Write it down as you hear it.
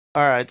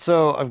Alright,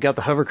 so I've got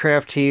the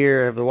hovercraft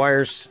here. I have the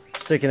wires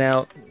sticking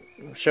out.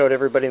 Showed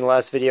everybody in the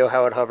last video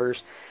how it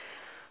hovers.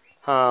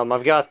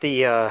 I've got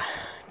the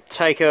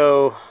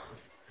Tyco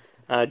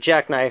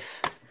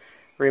jackknife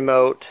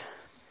remote.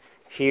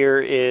 Here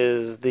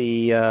is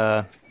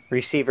the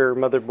receiver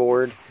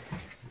motherboard.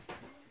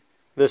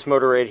 This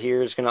motor right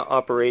here is going to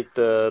operate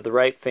the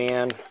right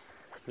fan.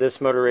 This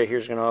motor right here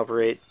is going to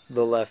operate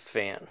the left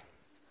fan.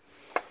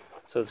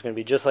 So it's going to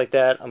be just like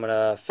that. I'm going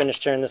to finish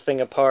tearing this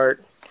thing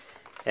apart,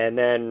 and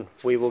then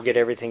we will get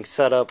everything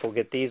set up. We'll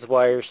get these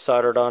wires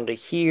soldered onto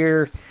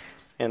here,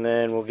 and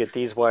then we'll get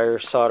these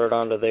wires soldered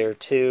onto there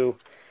too.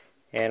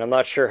 And I'm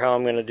not sure how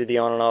I'm going to do the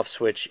on and off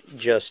switch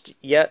just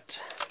yet,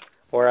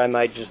 or I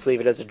might just leave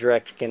it as a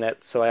direct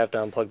connect so I have to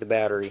unplug the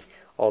battery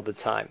all the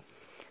time.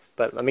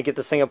 But let me get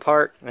this thing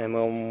apart and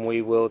then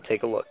we will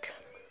take a look.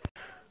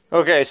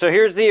 Okay, so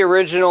here's the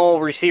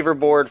original receiver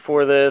board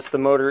for this. The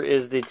motor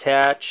is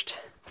detached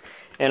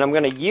and I'm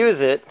going to use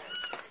it.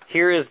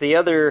 Here is the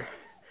other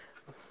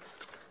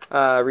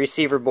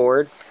receiver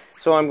board.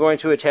 So I'm going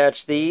to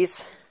attach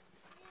these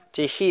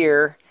to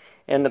here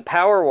and the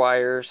power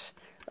wires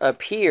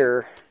up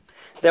here.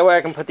 That way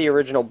I can put the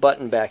original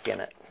button back in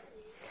it.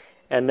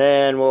 And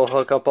then we'll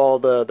hook up all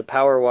the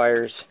power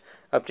wires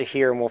up to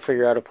here and we'll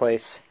figure out a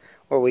place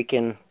where we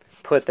can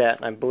put that.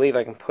 And I believe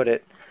I can put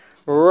it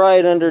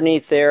right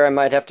underneath there. I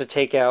might have to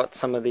take out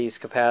some of these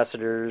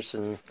capacitors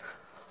and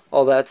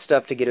all that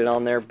stuff to get it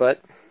on there, but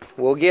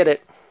we'll get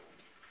it.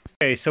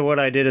 Okay, so what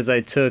I did is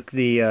I took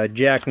the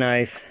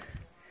jackknife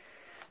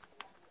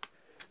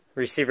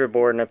receiver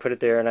board and I put it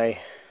there and I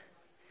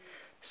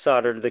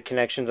soldered the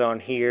connections on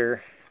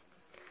here.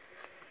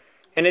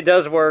 And it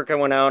does work. I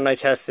went out and I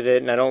tested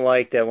it, and I don't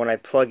like that when I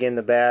plug in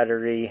the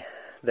battery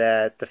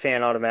that the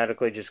fan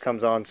automatically just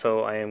comes on,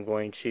 so I am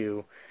going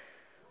to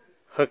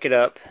hook it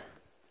up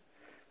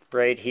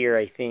right here,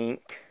 I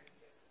think.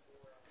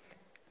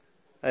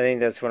 I think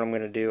that's what I'm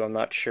going to do. I'm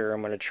not sure.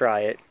 I'm going to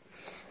try it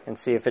and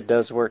see if it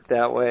does work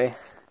that way.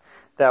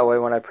 That way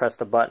when I press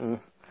the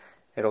button,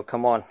 it'll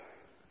come on.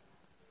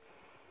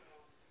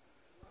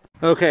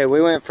 Okay,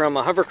 we went from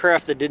a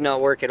hovercraft that did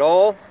not work at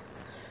all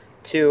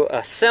to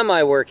a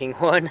semi-working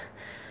one.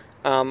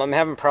 I'm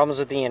having problems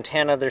with the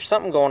antenna. There's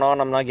something going on.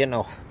 I'm not getting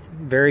a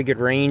very good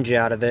range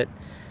out of it.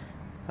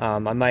 I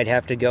might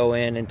have to go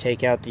in and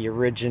take out the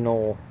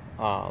original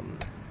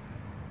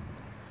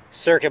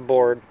circuit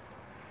board.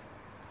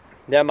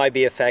 That might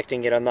be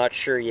affecting it. I'm not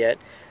sure yet.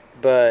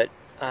 But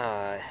when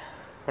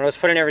I was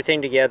putting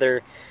everything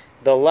together,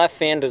 the left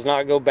fan does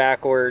not go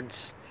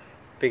backwards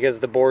because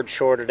the board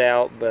shorted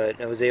out,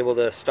 but I was able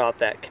to stop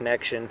that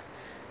connection.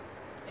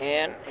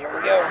 And here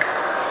we go.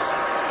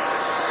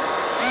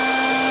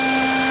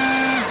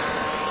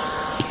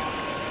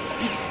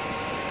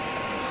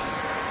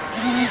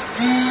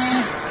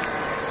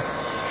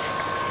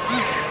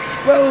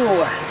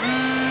 Whoa!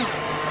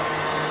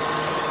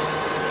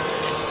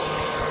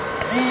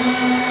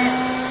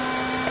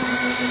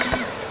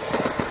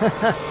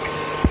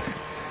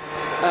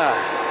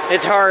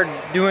 It's hard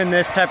doing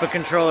this type of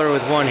controller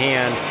with one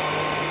hand.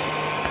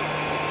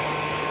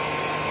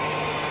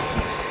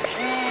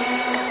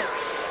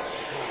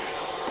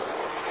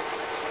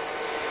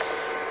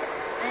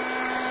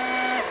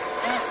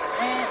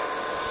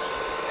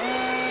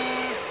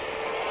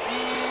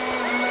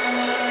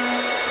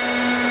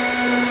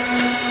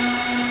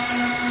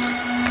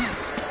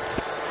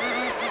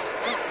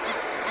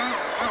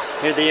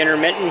 Hear the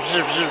intermittent.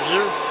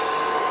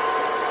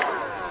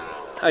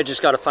 I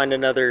just got to find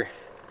another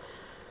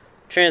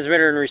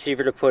transmitter and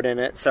receiver to put in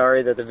it.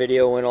 Sorry that the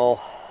video went all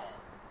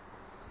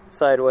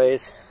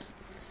sideways,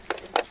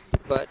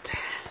 but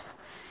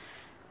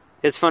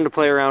it's fun to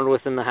play around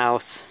with in the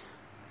house,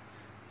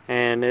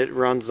 and it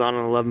runs on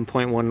an 11.1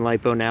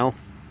 LiPo now,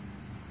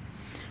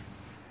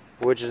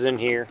 which is in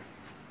here.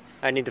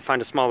 I need to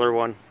find a smaller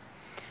one.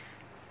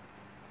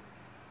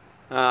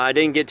 I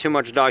didn't get too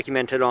much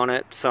documented on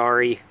it,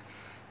 sorry.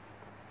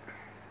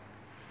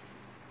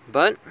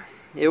 But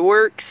it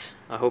works.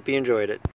 I hope you enjoyed it.